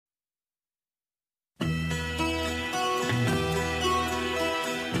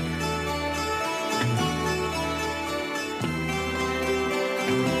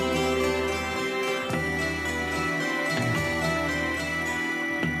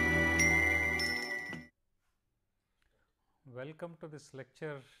welcome to this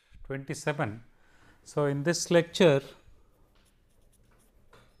lecture 27. So, in this lecture,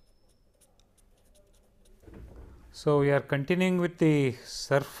 we are continuing with the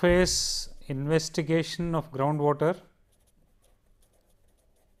surface investigation of groundwater.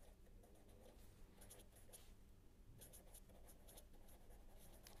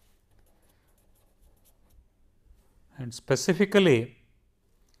 And specifically,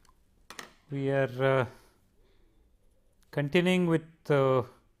 we are continuing with the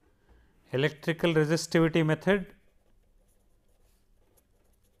electrical resistivity method.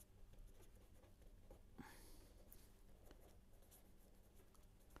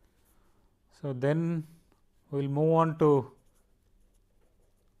 So, then we will move on to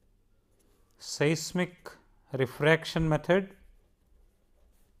seismic refraction method,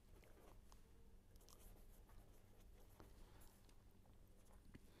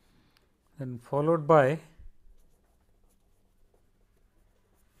 then followed by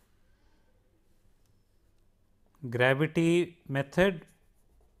gravity method,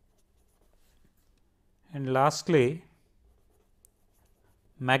 and lastly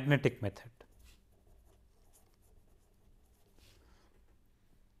magnetic method.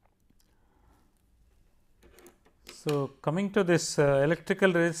 So, coming to this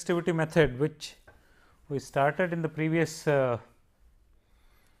electrical resistivity method, which we started in the previous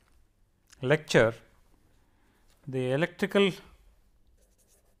lecture, the electrical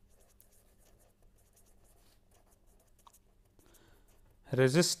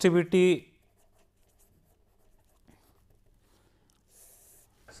resistivity.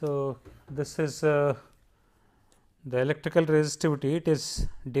 So, this is the electrical resistivity. It is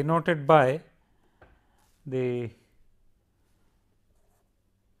denoted by the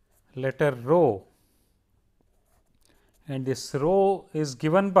letter rho, and this rho is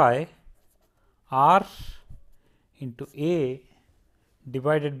given by R into A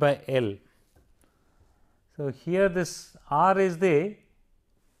divided by L. So, here this R is the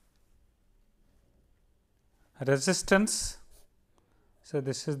resistance. So,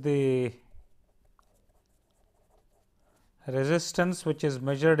 this is the resistance which is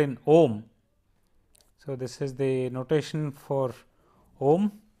measured in ohm. So, this is the notation for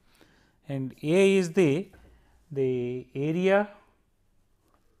ohm, and A is the area,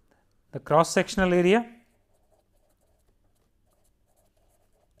 the cross sectional area.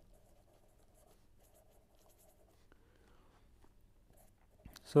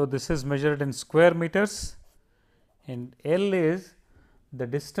 So, this is measured in square meters, and L is the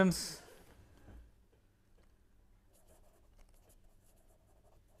distance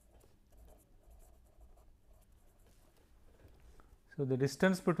so the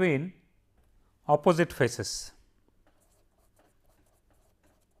distance between opposite faces.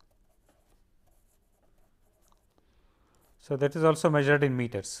 So, that is also measured in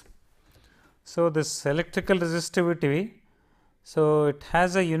meters. So, this electrical resistivity, so it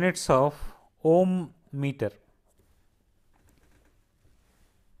has a units of ohm meter.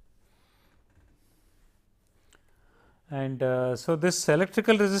 And so, this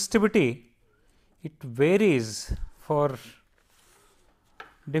electrical resistivity, it varies for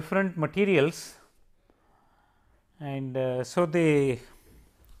different materials, and so the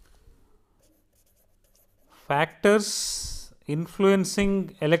factors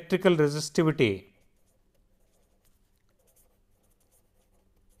influencing electrical resistivity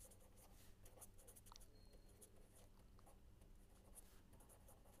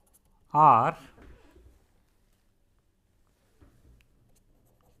are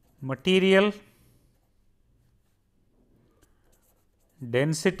material,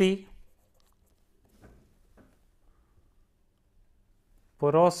 density,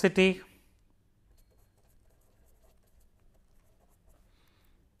 porosity,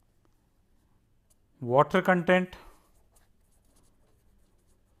 water content,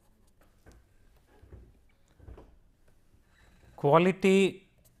 quality,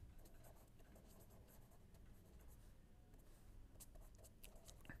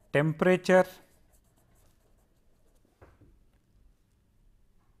 temperature,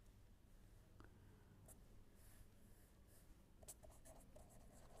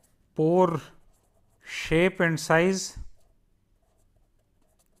 pore shape and size,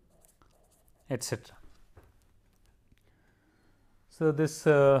 etc. So, this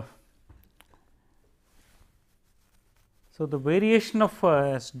so the variation of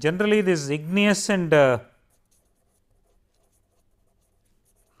generally this igneous and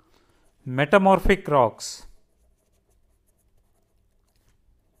metamorphic rocks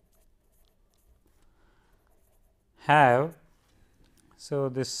have, so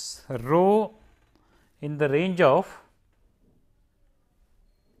this rho in the range of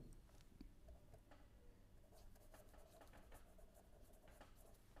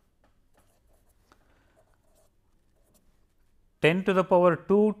 10 to the power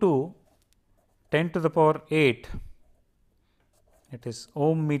 2 to 10 to the power 8, it is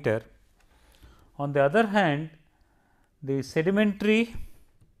ohm meter. On the other hand, the sedimentary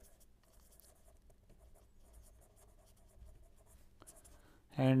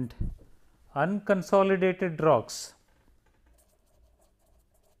and unconsolidated rocks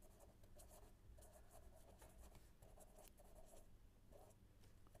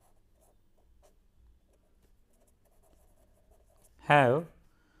have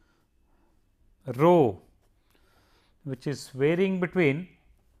rho, which is varying between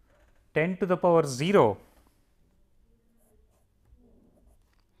 10 to the power 0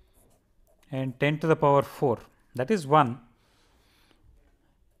 and 10 to the power 4, that is 1,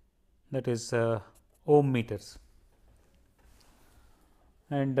 that is ohm meters.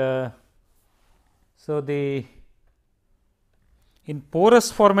 And so, the in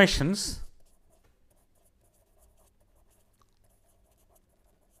porous formations,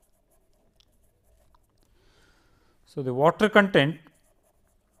 so the water content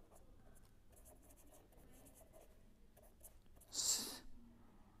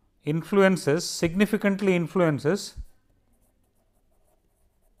significantly influences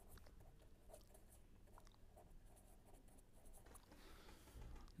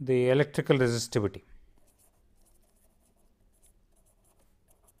the electrical resistivity.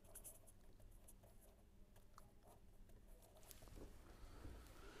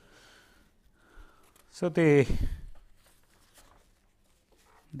 So, the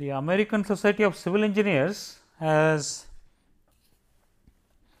American Society of Civil Engineers has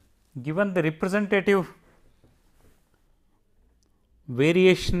given the representative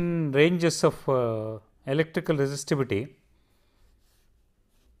variation ranges of electrical resistivity.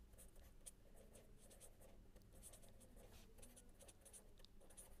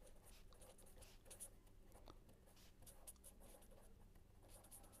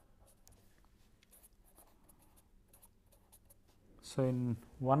 So, in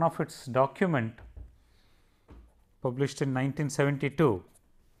one of its document published in 1972,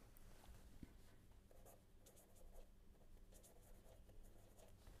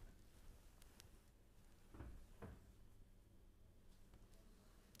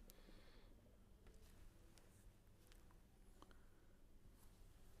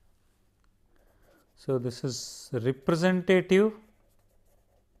 so this is representative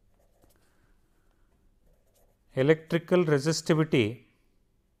electrical resistivity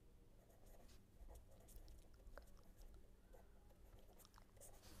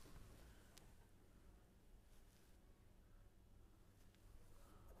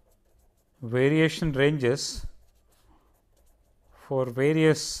variation ranges for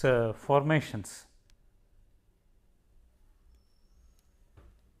various formations.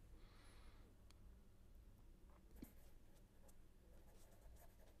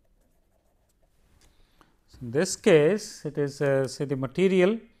 So, in this case, it is say the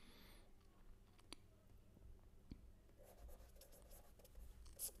material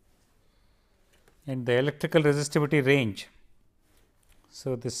and the electrical resistivity range.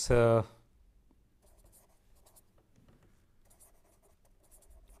 So, this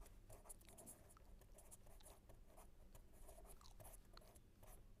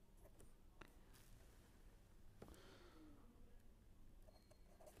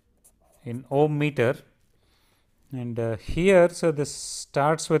in ohm meter, and here, so this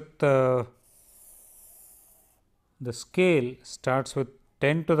starts with the scale starts with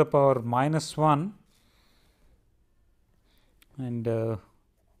 10 to the power minus 1 and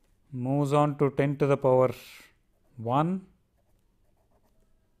moves on to 10 to the power 1,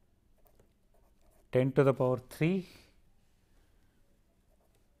 10 to the power 3,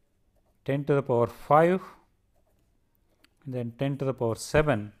 10 to the power 5, and then 10 to the power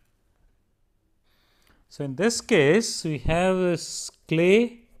 7. So, in this case, we have this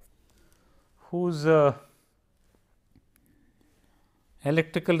clay whose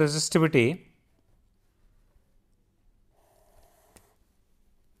electrical resistivity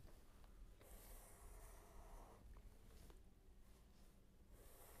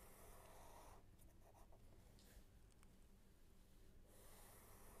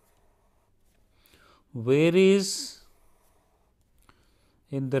varies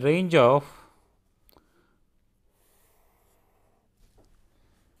in the range of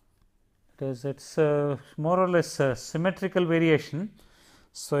it's more or less symmetrical variation.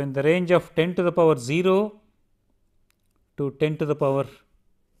 So, in the range of 10 to the power 0 to 10 to the power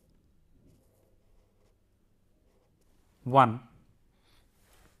 1.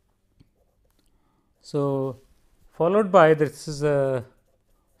 So, followed by this is a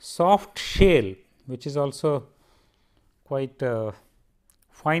soft shale, which is also quite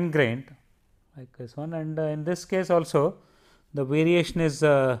fine grained like this one, and in this case also the variation is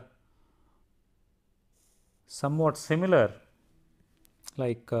somewhat similar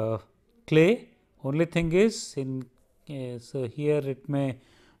like clay. Only thing is in so here it may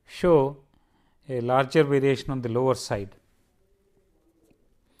show a larger variation on the lower side.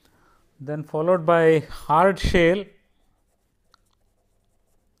 Then followed by hard shale.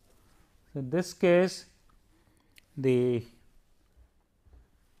 In this case it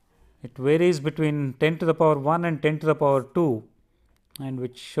varies between 10 to the power 1 and 10 to the power 2, and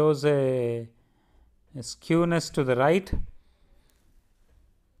which shows a skewness to the right.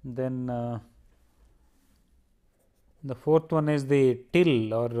 Then the fourth one is the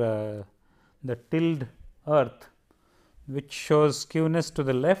till or the tilled earth, which shows skewness to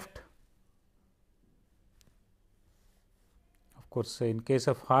the left. Of course, in case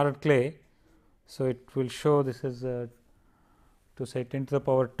of hard clay, so it will show this is to say 10 to the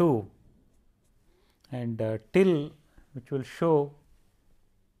power 2, and till, which will show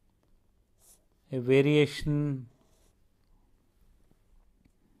a variation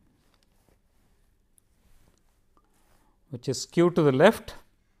which is skewed to the left,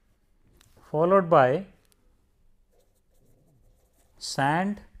 followed by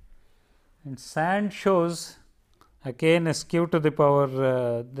sand, and sand shows again a skew to the power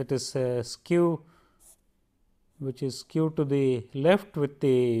that is skew which is skewed to the left with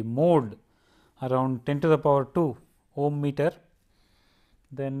the mode around 10 to the power 2 ohm meter.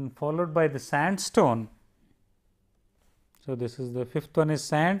 Then followed by the sandstone. So, this is the fifth one is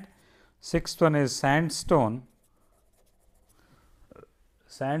sand, sixth one is sandstone.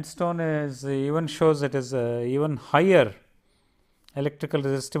 Sandstone is even shows it is even higher electrical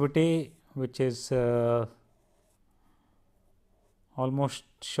resistivity, which is almost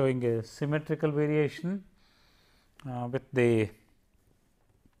showing a symmetrical variation with the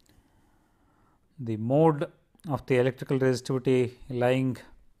mode of the electrical resistivity lying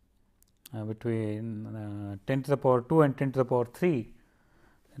between 10 to the power 2 and 10 to the power 3,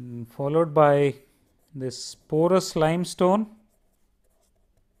 and followed by this porous limestone.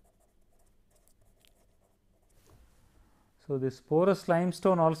 So, this porous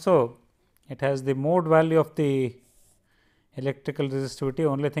limestone also it has the mode value of the electrical resistivity,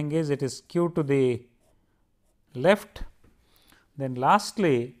 only thing is it is skewed to the left. Then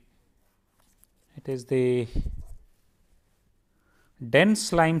lastly, it is the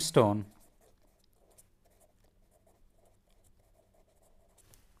dense limestone,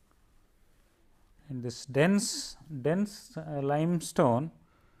 and this dense limestone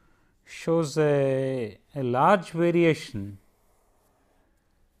shows a large variation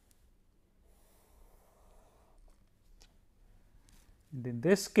in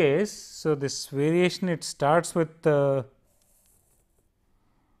this case. So, this variation it starts with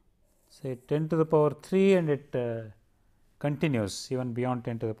say 10 to the power 3 and it continues even beyond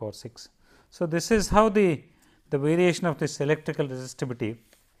 10 to the power 6. So, this is how the variation of this electrical resistivity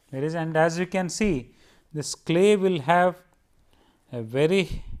there is, and as you can see this clay will have a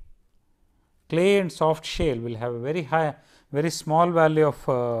clay and soft shale will have a very small value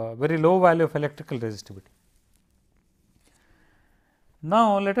of very low value of electrical resistivity.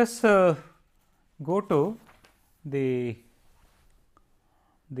 Now, let us go to the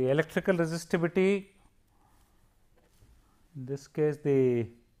electrical resistivity, in this case the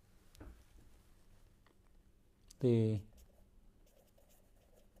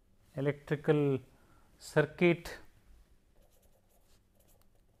electrical circuit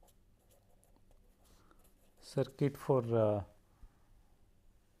for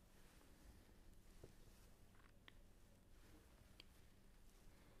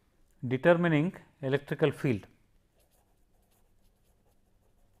determining electrical field.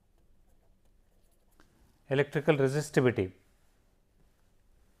 Electrical resistivity.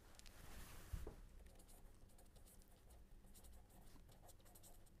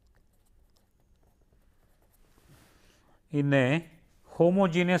 In a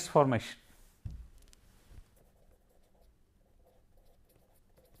homogeneous formation.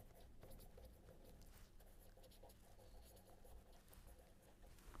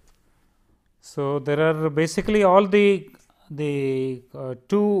 So, there are basically all the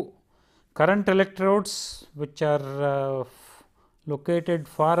two current electrodes which are located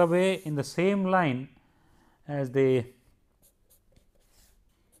far away in the same line as the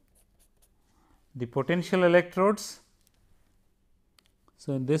potential electrodes.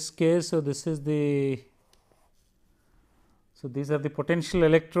 So, in this case, so this is the these are the potential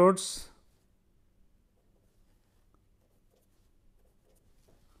electrodes.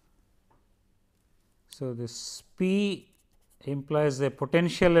 So, this P implies a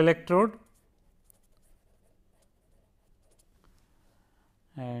potential electrode,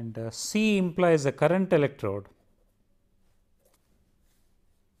 and C implies a current electrode.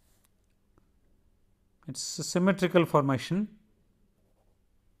 It is a symmetrical formation,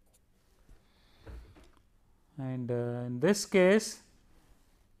 and in this case,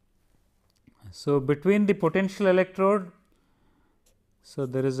 so between the potential electrode, so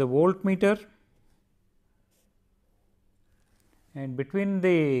there is a voltmeter, and between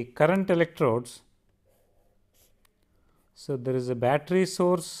the current electrodes, so there is a battery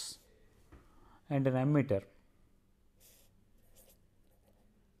source and an ammeter.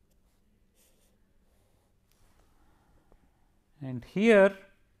 And here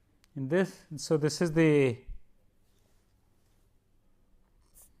in this, so this is the,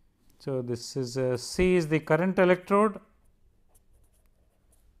 so this is C is the current electrode,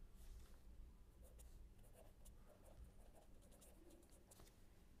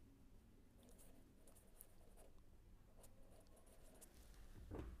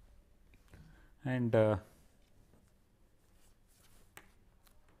 and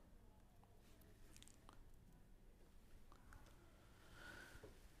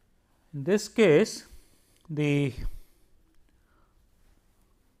in this case the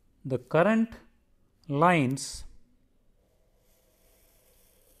current lines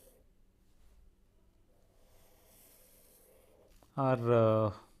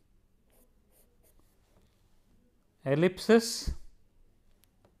are ellipses,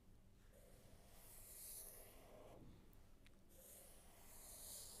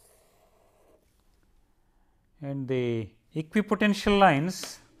 and the equipotential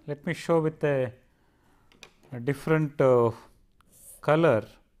lines, let me show with a different color,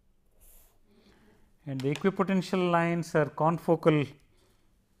 and the equipotential lines are confocal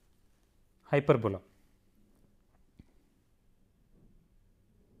hyperbola.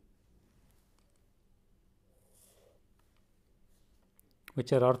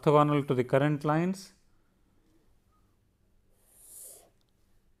 Which are orthogonal to the current lines.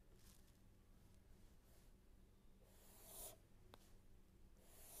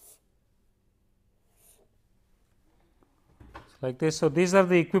 Like this. So, these are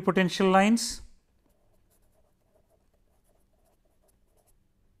the equipotential lines.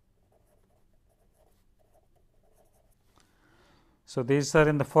 So, these are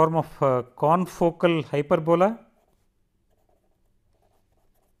in the form of confocal hyperbola.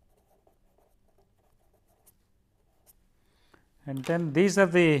 And then these are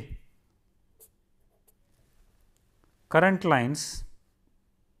the current lines.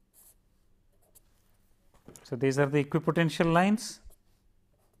 So, these are the equipotential lines,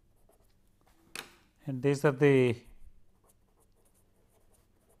 and these are the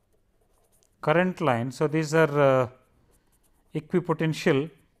current lines. So, these are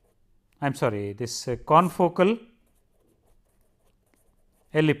equipotential, I am sorry, this confocal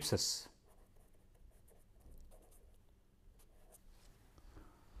ellipses.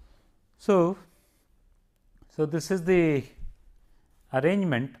 So, this is the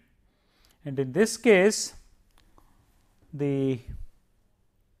arrangement, and in this case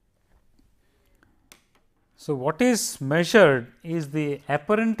so what is measured is the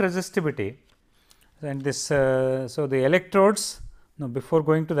apparent resistivity, and this so the electrodes, no, before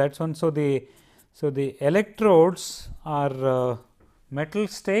going to that one, so the electrodes are metal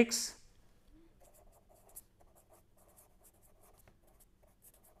stakes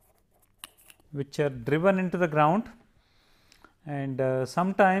which are driven into the ground, and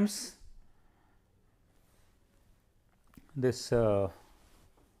sometimes this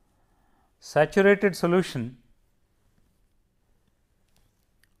saturated solution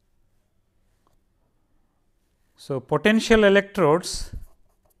so potential electrodes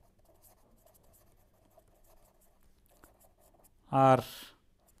are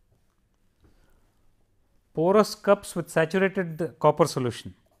porous cups with saturated copper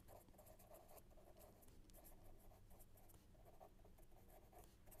solution.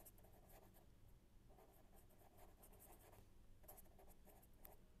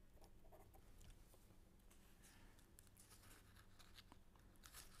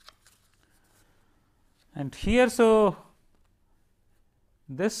 And here, so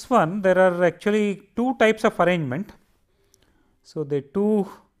this one, there are actually two types of arrangement. So, the two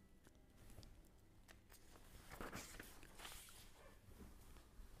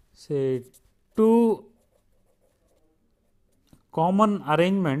common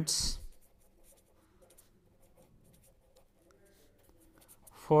arrangements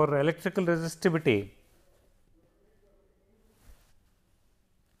for electrical resistivity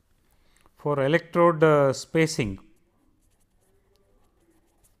for electrode spacing.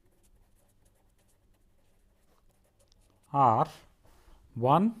 are: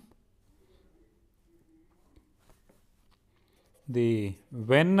 1, the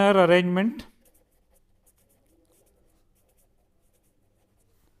Venner arrangement,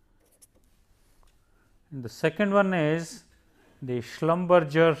 and the second one is the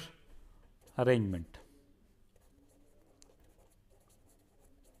Schlumberger arrangement.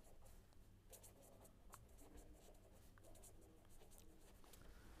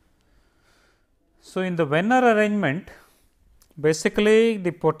 So, in the Venner arrangement, basically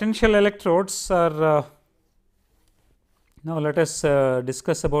the potential electrodes are now let us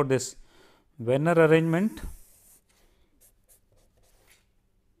discuss about this Venner arrangement.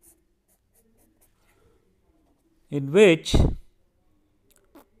 In which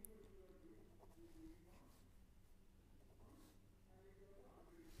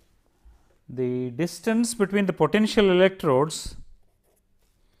the distance between the potential electrodes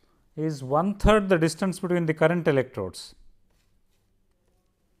is 1/3 the distance between the current electrodes.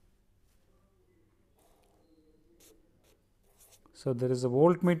 So, there is a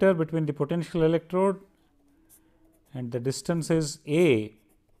voltmeter between the potential electrode and the distance is A,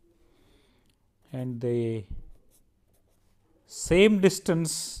 and the same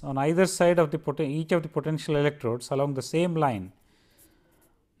distance on either side of the each of the potential electrodes along the same line.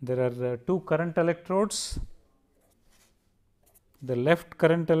 There are two current electrodes, the left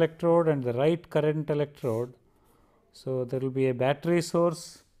current electrode and the right current electrode. So, there will be a battery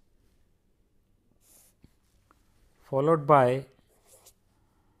source followed by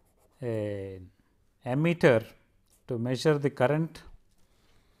a ammeter to measure the current,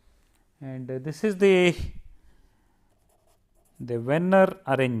 and this is the Venner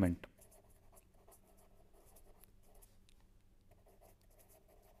arrangement.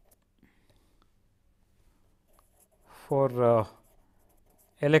 For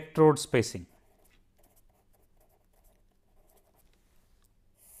electrode spacing.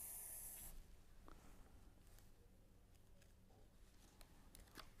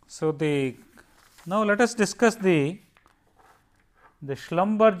 So, now let us discuss the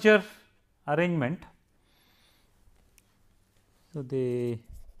Schlumberger arrangement. So, the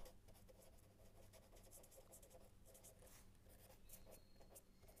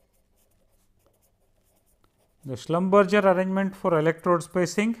Schlumberger arrangement for electrode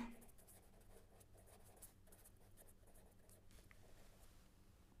spacing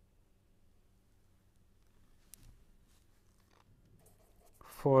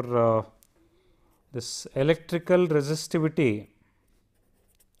for this electrical resistivity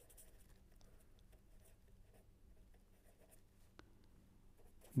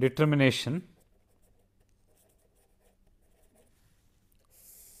determination.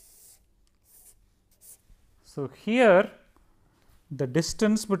 So, here the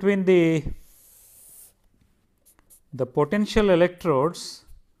distance between the potential electrodes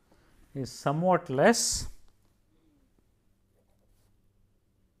is somewhat less,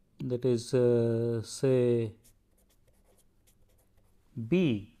 that is say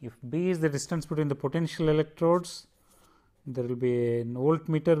B. If B is the distance between the potential electrodes, there will be an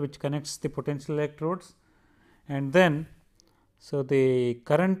voltmeter which connects the potential electrodes, and then so the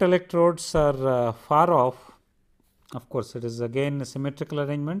current electrodes are far off. Of course, it is again a symmetrical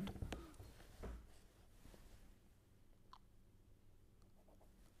arrangement.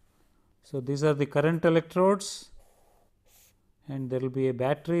 So, these are the current electrodes, and there will be a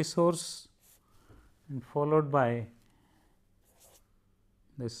battery source and followed by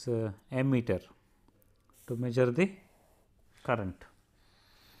this ammeter to measure the current.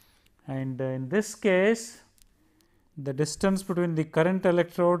 And in this case, the distance between the current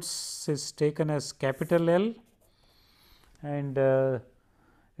electrodes is taken as capital L, and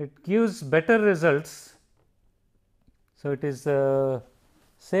it gives better results. So, it is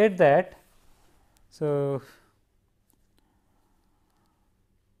said that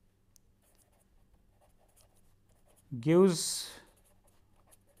gives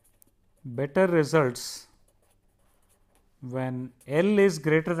better results when L is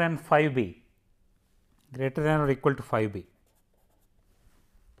greater than 5 B, greater than or equal to 5 B.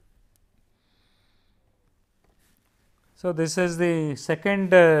 So, this is the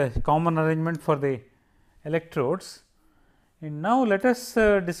second common arrangement for the electrodes, and now let us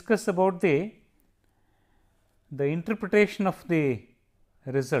discuss about the interpretation of the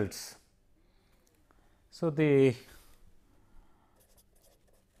results. So, the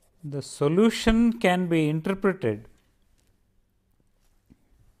solution can be interpreted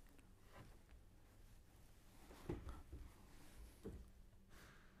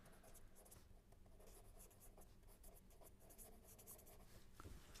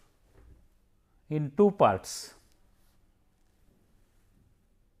in two parts.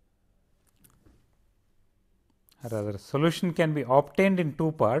 rather solution can be obtained in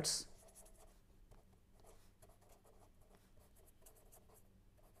two parts.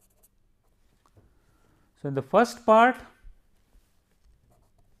 So, in the first part,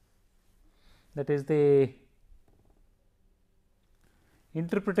 that is the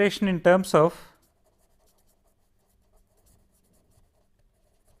interpretation in terms of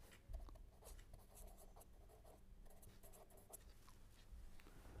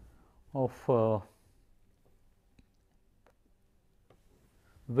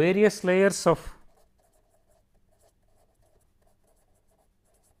various layers of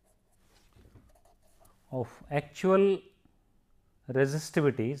actual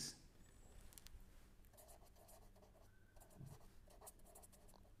resistivities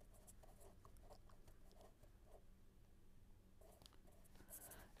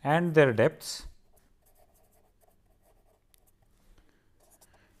and their depths,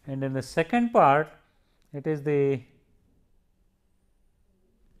 and in the second part it is the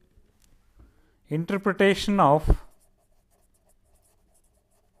interpretation of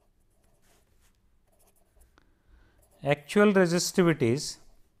actual resistivities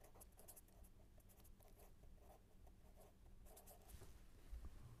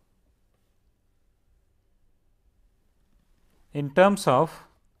in terms of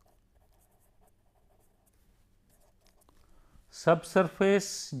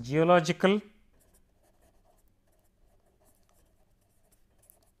subsurface geological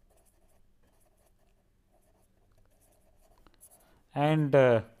and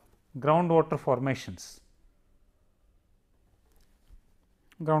groundwater formations,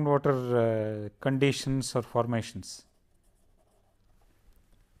 groundwater conditions or formations.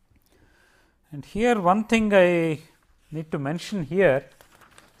 And here one thing I need to mention here,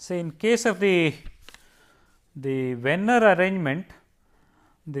 say in case of the Venner arrangement,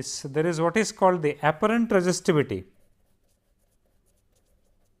 this there is what is called the apparent resistivity.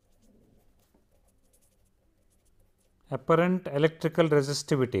 Apparent electrical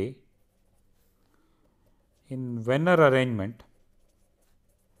resistivity in Venner arrangement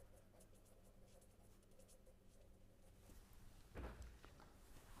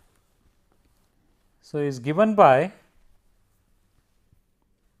so is given by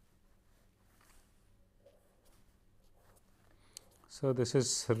so this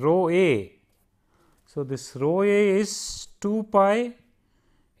is rho A. So, this rho A is 2 pi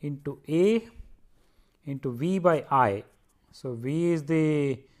into A into V by I. So, V is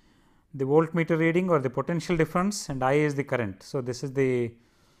the voltmeter reading or the potential difference and I is the current. So, this is the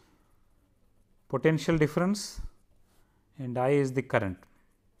potential difference and I is the current.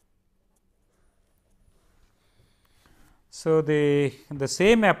 So, the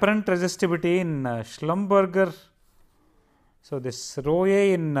same apparent resistivity in Schlumberger. So, this rho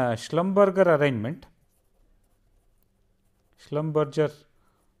A in Schlumberger arrangement, Schlumberger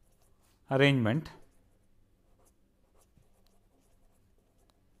arrangement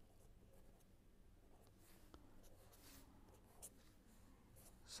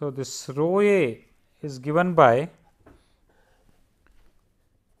so this rho A is given by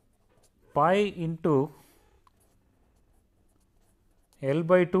pi into L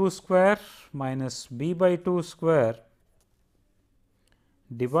by 2 square minus B by 2 square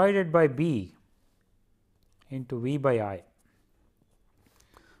divided by B into V by I,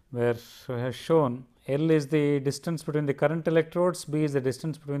 where I have shown L is the distance between the current electrodes, B is the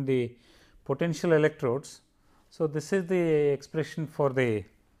distance between the potential electrodes. So, this is the expression for the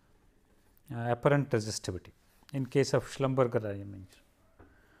apparent resistivity in case of Schlumberger arrangement.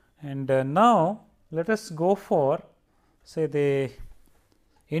 And now, let us go for say the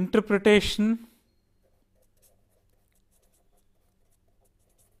interpretation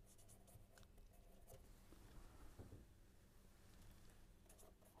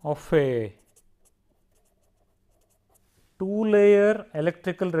of a two layer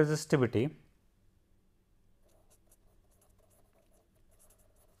electrical resistivity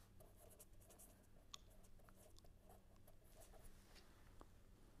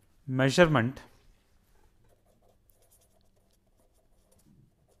measurement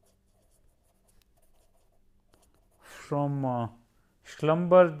from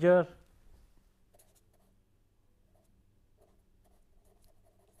Schlumberger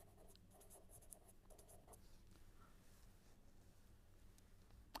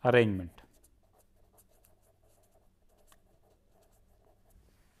arrangement.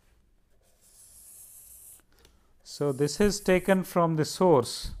 So, this is taken from the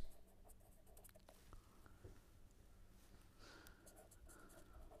source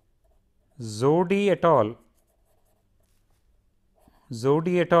Zodi et al.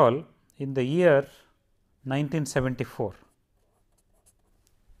 In the year 1974.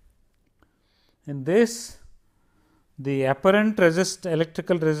 In this, the apparent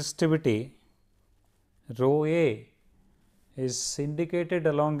electrical resistivity rho A is indicated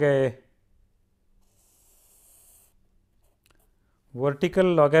along a vertical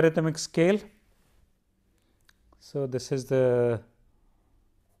logarithmic scale. So, this is the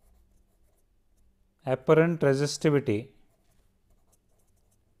apparent resistivity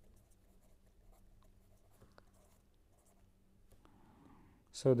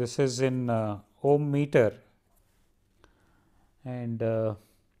So, this is in ohm meter, and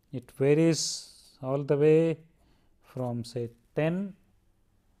it varies all the way from say 10.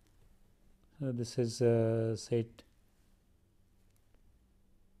 So, this is say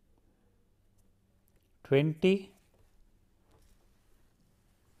 20,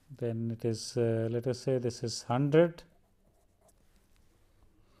 then it is let us say this is 100,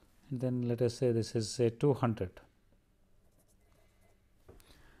 and then let us say this is say 200.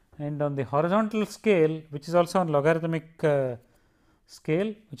 And on the horizontal scale, which is also on logarithmic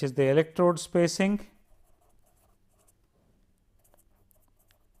scale, which is the electrode spacing,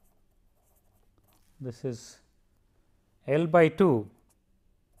 this is L by 2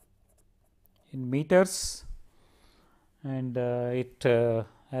 in meters, and it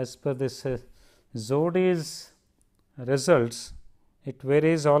as per this Zodi's results, it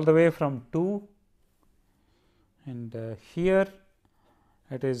varies all the way from 2, and here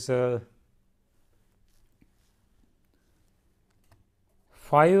it is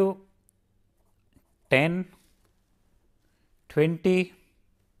 5, 10, 20,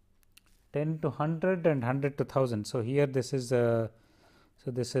 10 to 100 and 100 to 1000. So, here this is so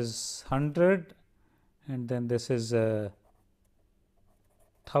this is 100 and then this is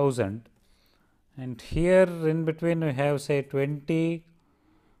 1000, and here in between we have say 20,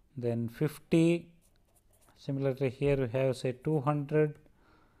 then 50, similarly here we have say 200,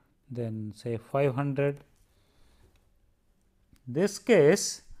 then say 500. This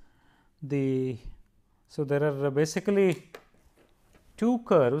case so there are basically two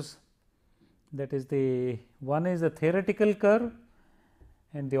curves, that is the one is the theoretical curve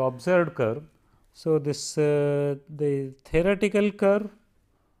and the observed curve. So, this the theoretical curve,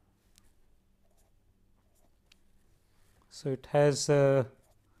 so it has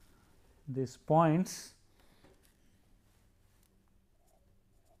these points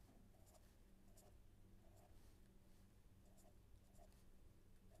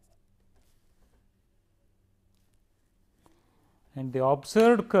and the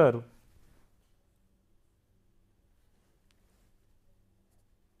observed curve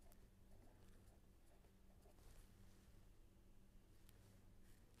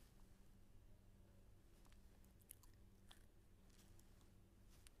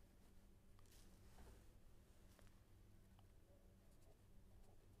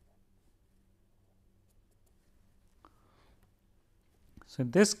so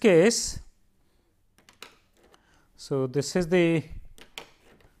in this case, so this is the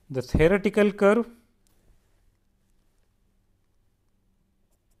theoretical curve,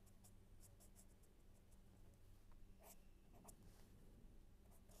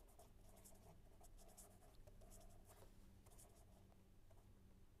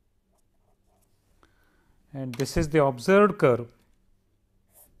 and this is the observed curve.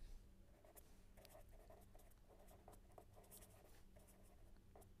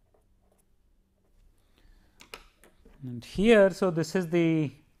 And here, so this is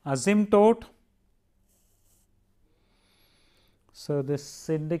the asymptote. So, this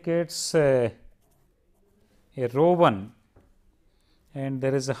indicates a rho 1, and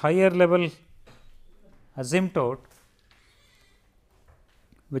there is a higher level asymptote,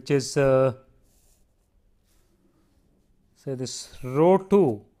 which is say this rho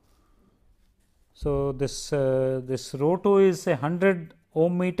 2. So, this rho 2 is a 100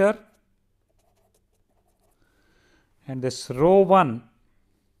 ohm meter, and this rho 1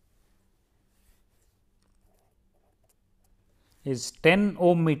 is 10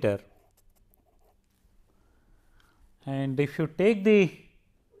 ohm meter, and if you take the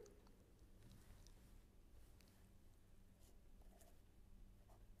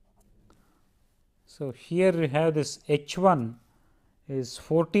so here we have this H 1 is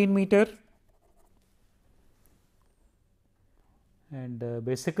 14 meter, and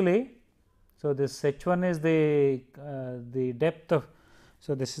basically, so this H 1 is the depth of,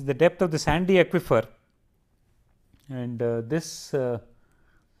 so this is the depth of the Sandy aquifer, and this so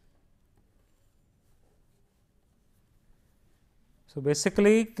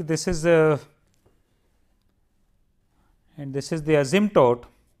basically this is and this is the asymptote,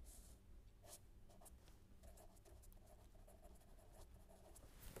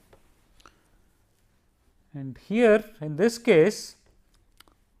 And here in this case,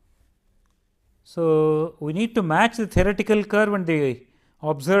 so we need to match the theoretical curve and the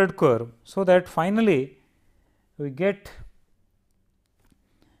observed curve, so that finally we get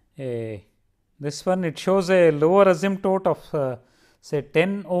a this one. It shows a lower asymptote of say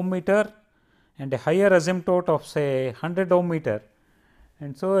 10 ohm meter and a higher asymptote of say 100 ohm meter,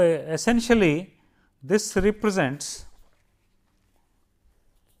 and so essentially this represents,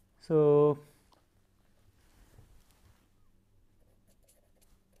 so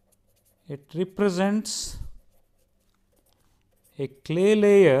it represents a clay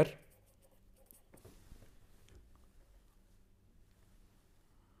layer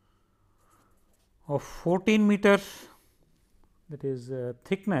of 14 meter, that is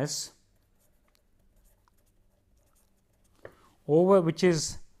thickness, over which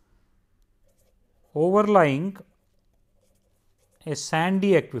is overlying a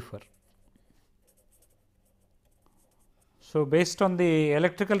sandy aquifer. So, based on the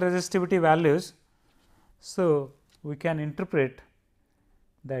electrical resistivity values, so we can interpret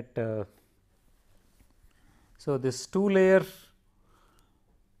that so this two layer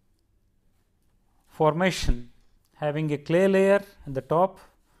formation having a clay layer at the top,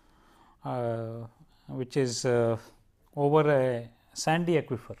 which is over a sandy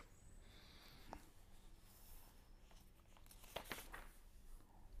aquifer.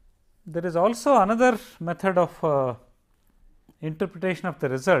 There is also another method of interpretation of the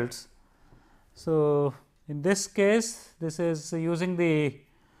results. So, in this case, this is using the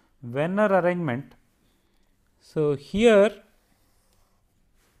Venner arrangement. So, here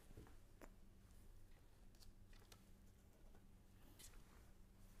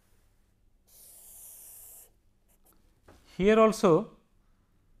also,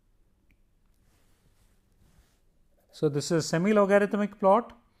 so this is semi logarithmic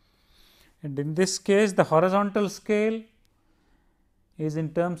plot, and in this case the horizontal scale is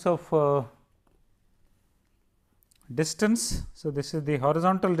in terms of distance. So, this is the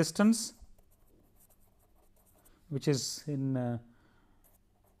horizontal distance, which is in a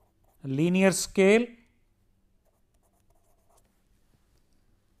linear scale,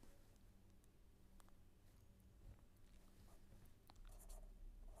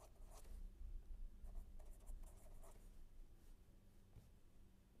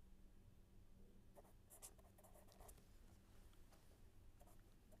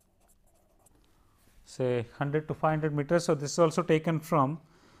 say 100 to 500 meters. So, this is also taken from,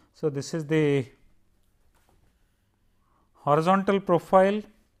 so this is the horizontal profile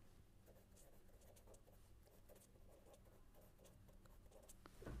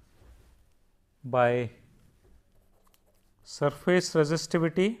by surface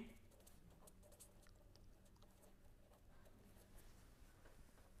resistivity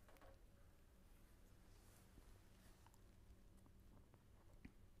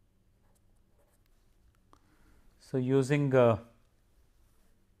so using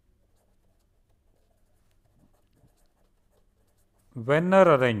Venner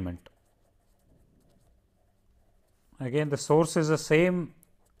arrangement. Again the source is the same,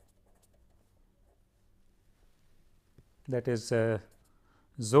 that is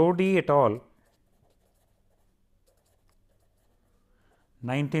Zodi et al.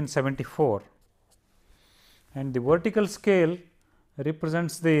 1974, and the vertical scale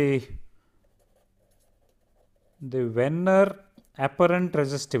represents the Venner apparent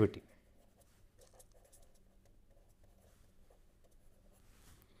resistivity.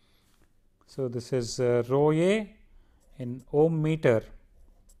 So, this is rho A in ohm meter,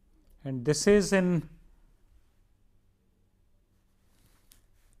 and this is in,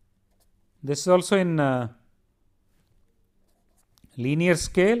 this is also in linear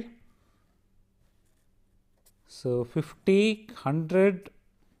scale. So, 50, 100,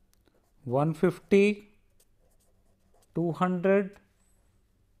 150, 200,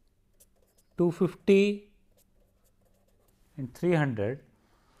 250 and 300.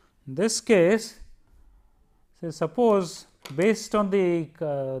 In this case, say suppose based on the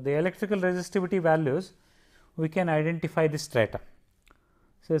electrical resistivity values, we can identify the strata.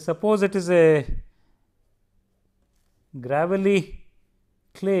 So, suppose it is a gravelly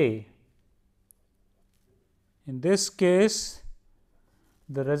clay. In this case,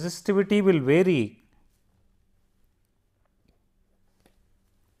 the resistivity will vary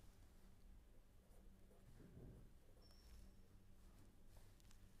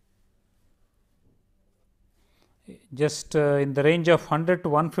just in the range of 100 to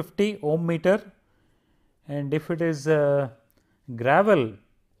 150 ohm meter, and if it is gravel,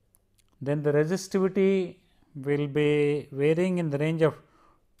 then the resistivity will be varying in the range of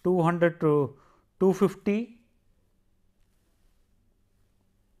 200 to 250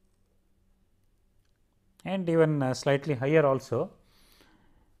 and even slightly higher also.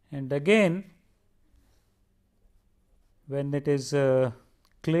 And again, when it is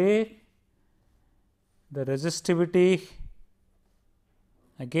clay, the resistivity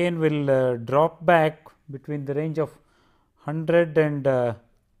again will drop back between the range of 100 and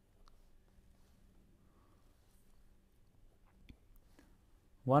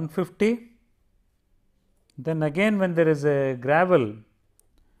 150. Then again, when there is a gravel,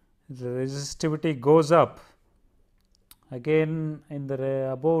 the resistivity goes up again in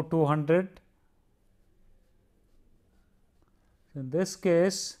the above 200. In this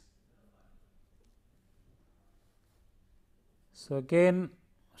case, so again,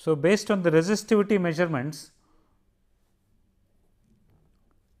 so based on the resistivity measurements,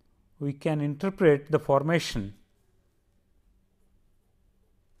 we can interpret the formation.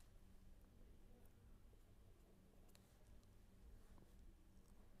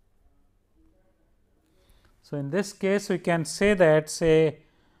 So, in this case, we can say that, say,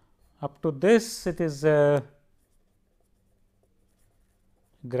 up to this it is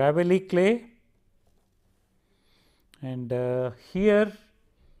gravelly clay, and here,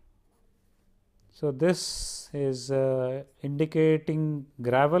 so this is indicating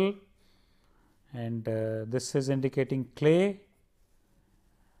gravel, and this is indicating clay.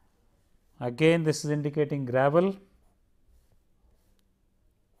 Again, this is indicating gravel,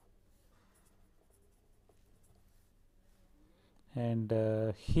 and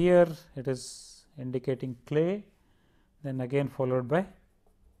here it is indicating clay, then again followed by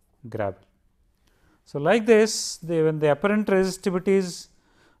gravel. So, like this, when the apparent resistivities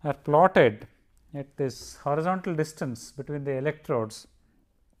are plotted at this horizontal distance between the electrodes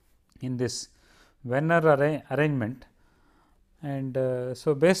in this Venner arrangement, and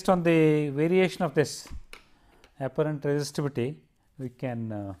so based on the variation of this apparent resistivity, we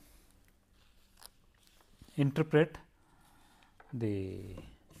can interpret the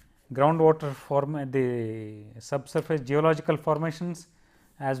groundwater the subsurface geological formations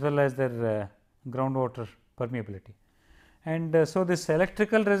as well as their groundwater permeability. And so, this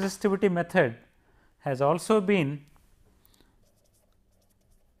electrical resistivity method has also been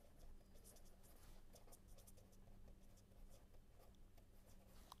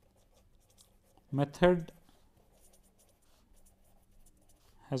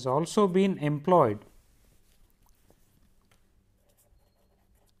employed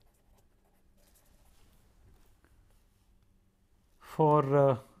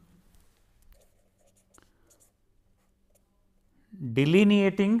for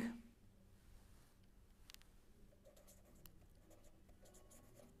delineating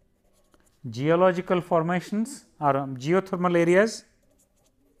geological formations or geothermal areas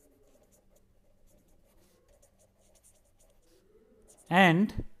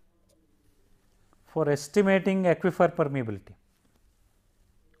and for estimating aquifer permeability.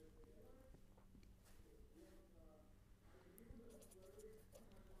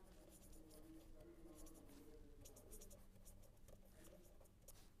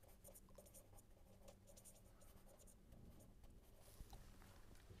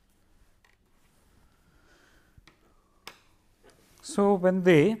 So,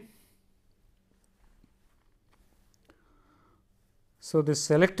 when so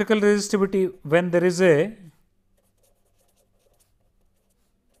this electrical resistivity, when there is a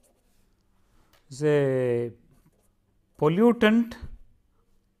pollutant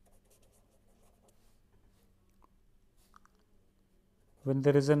when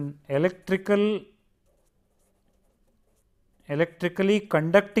there is an electrically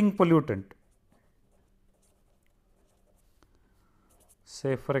conducting pollutant,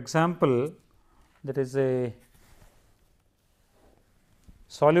 say for example, there is a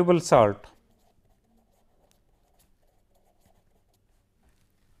soluble salt,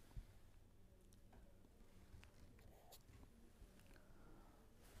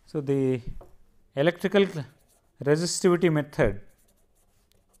 so the electrical resistivity method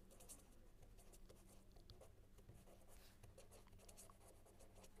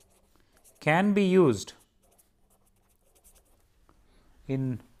can be used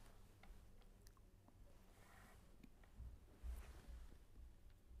in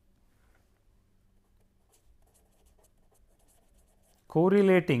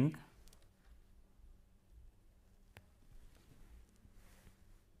correlating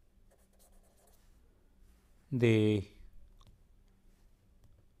the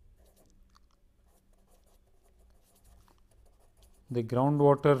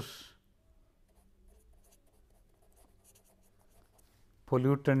groundwater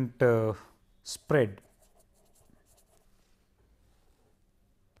pollutant spread.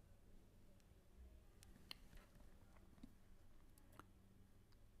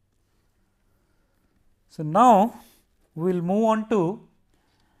 So, now we will move on to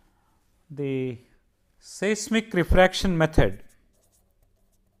the seismic refraction method.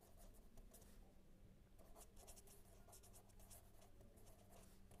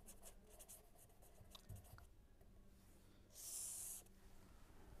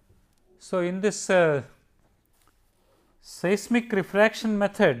 So, in this seismic refraction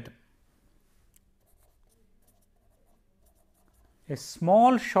method, a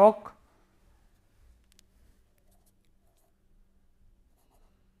small shock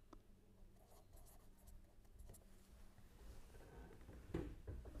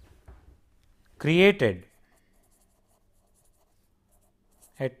created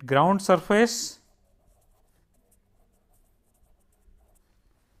at ground surface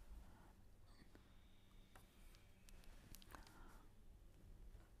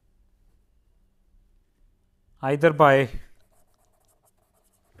either by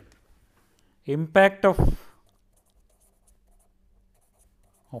impact of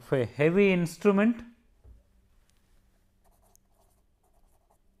a heavy instrument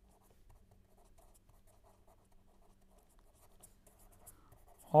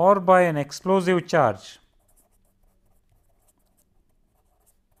or by an explosive charge.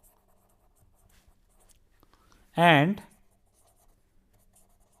 And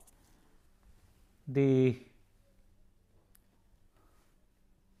the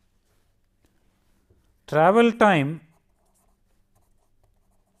travel time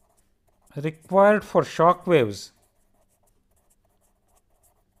required for shock waves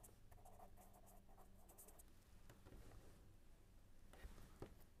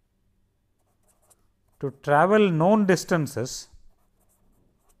to travel known distances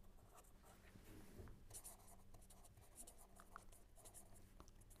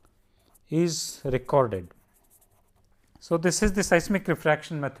is recorded. So, this is the seismic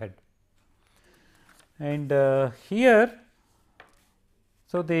refraction method, and here,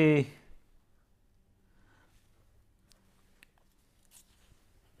 so there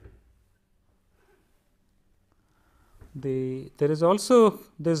is also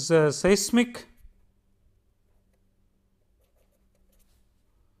this seismic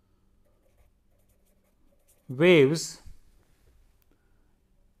waves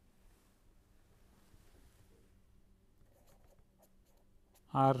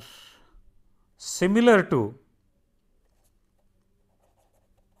are similar to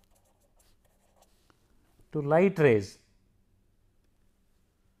light rays,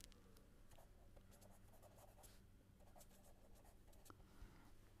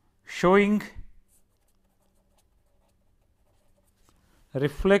 showing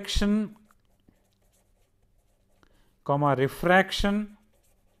reflection, refraction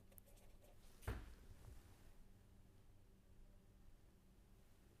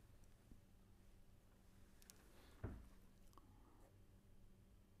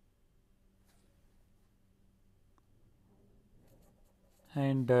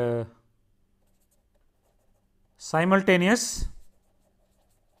and simultaneous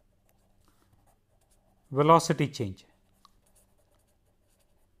velocity change.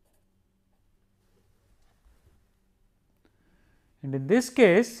 And in this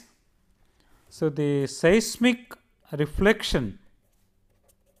case, so the seismic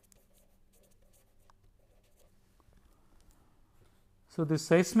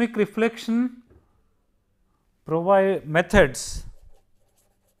reflection provide methods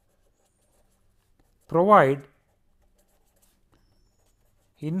provide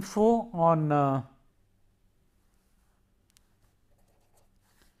info on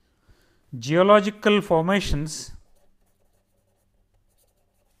geological formations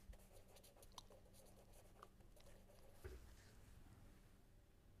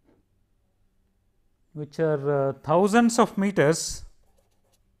which are thousands of meters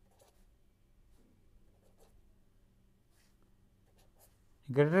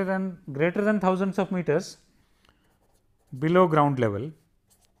greater than thousands of meters below ground level.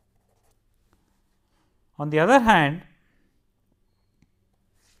 On the other hand,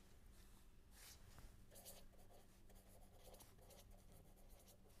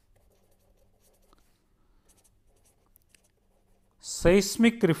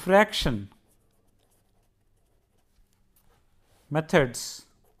 seismic refraction methods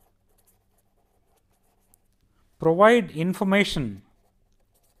provide information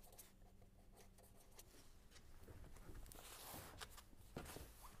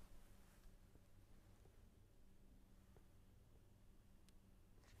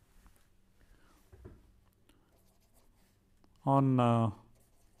on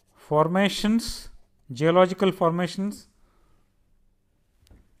formations, geological formations.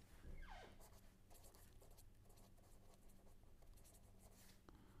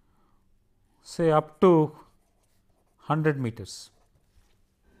 Say up to 100 meters,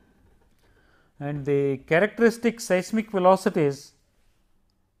 and the characteristic seismic velocities.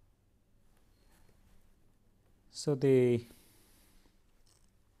 So, the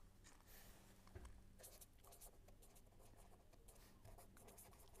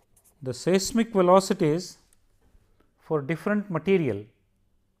seismic velocities for different material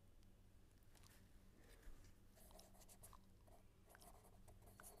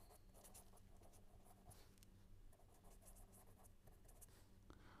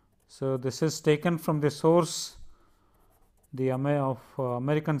So, this is taken from the source the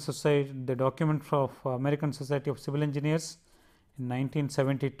American Society, the document of American Society of Civil Engineers in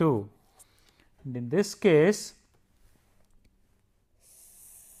 1972. And in this case,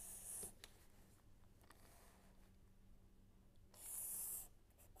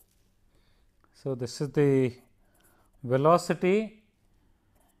 so this is the velocity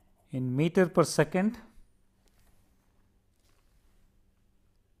in meter per second.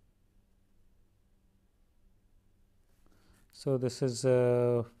 So, this is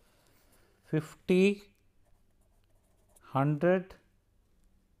 50, 100,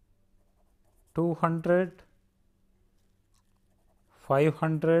 200,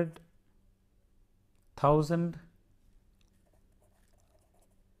 500, 1000,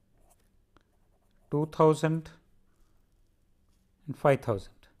 2000 and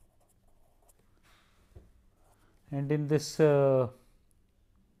 5000. And in this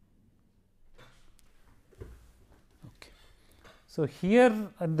so, here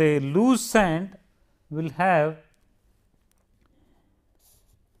the loose sand will have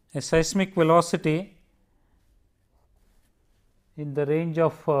a seismic velocity in the range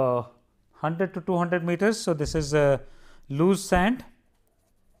of 100 to 200 meters. So, this is loose sand,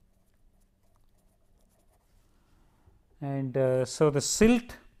 and so the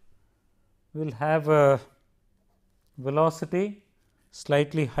silt will have a velocity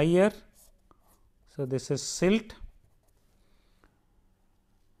slightly higher. So, this is silt,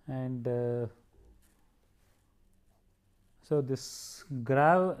 and so this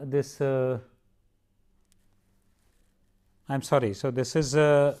I am sorry. So, this is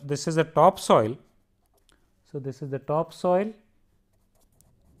a topsoil. So, this is the topsoil,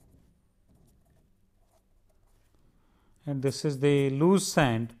 and this is the loose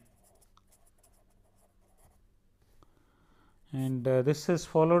sand, and this is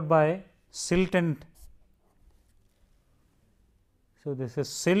followed by silt, and so this is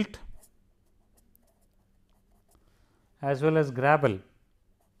silt as well as gravel.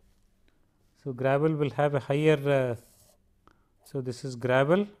 So, gravel will have a higher so this is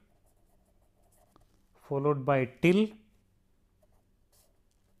gravel followed by till,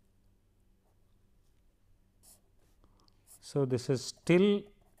 so this is till,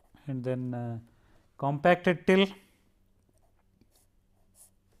 and then compacted till,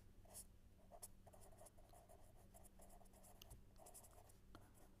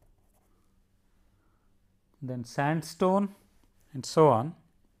 then sandstone, and so on.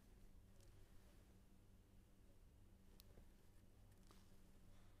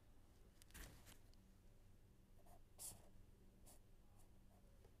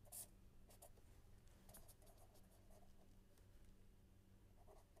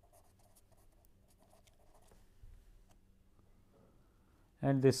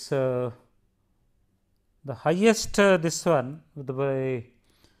 And this the highest this one with the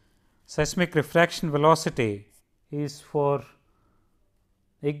seismic refraction velocity is for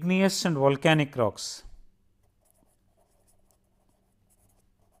igneous and volcanic rocks.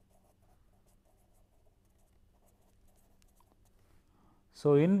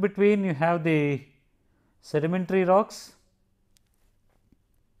 So, in between you have the sedimentary rocks,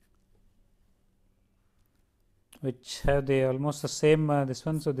 which have the almost the same this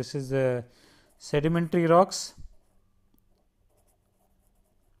one. So, this is sedimentary rocks.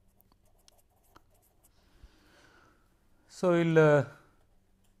 So, we will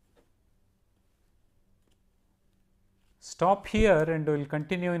stop here and we will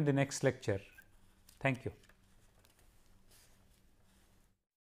continue in the next lecture. Thank you.